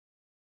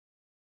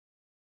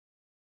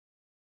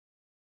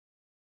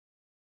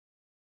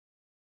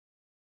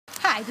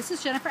Hi, this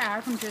is Jennifer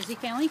Auer from Jersey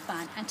Family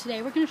Fun, and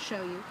today we're going to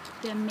show you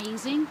the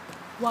amazing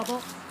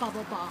Wubble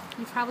Bubble Ball.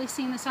 You've probably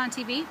seen this on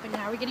TV, but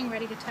now we're getting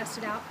ready to test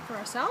it out for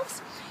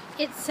ourselves.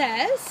 It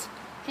says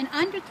in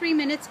under 3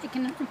 minutes it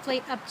can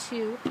inflate up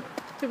to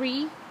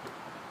 3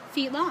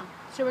 feet long.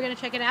 So we're going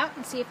to check it out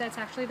and see if that's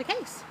actually the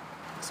case.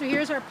 So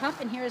here's our pump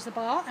and here's the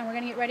ball, and we're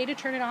going to get ready to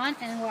turn it on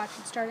and watch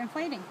it start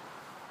inflating.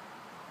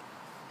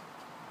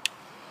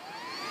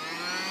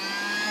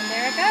 And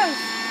there it goes.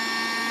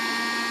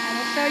 And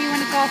we'll show you when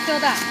it's all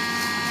filled up.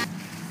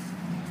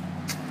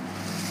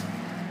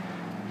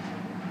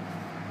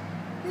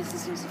 This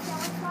is Jersey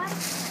Family Fun.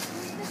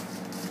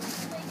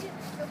 Make it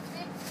a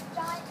big,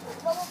 giant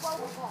Wubble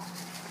Bubble Ball.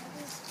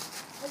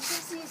 As you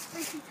can see, it's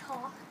 3 feet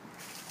tall.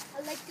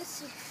 I like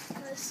this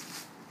because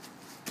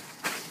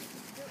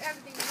do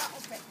everything not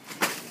open.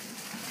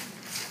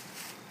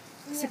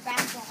 It's a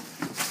bad ball.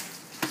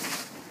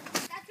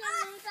 That's what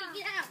I'm going to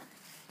get out.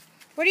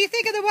 What do you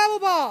think of the Wubble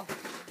Ball?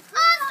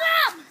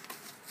 Awesome!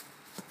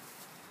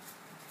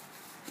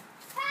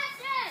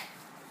 Catch it!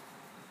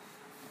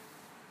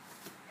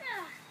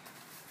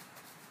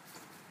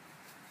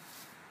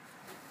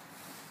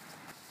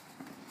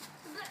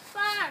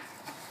 Fire!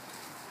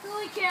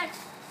 Really catch.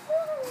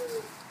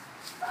 Woo!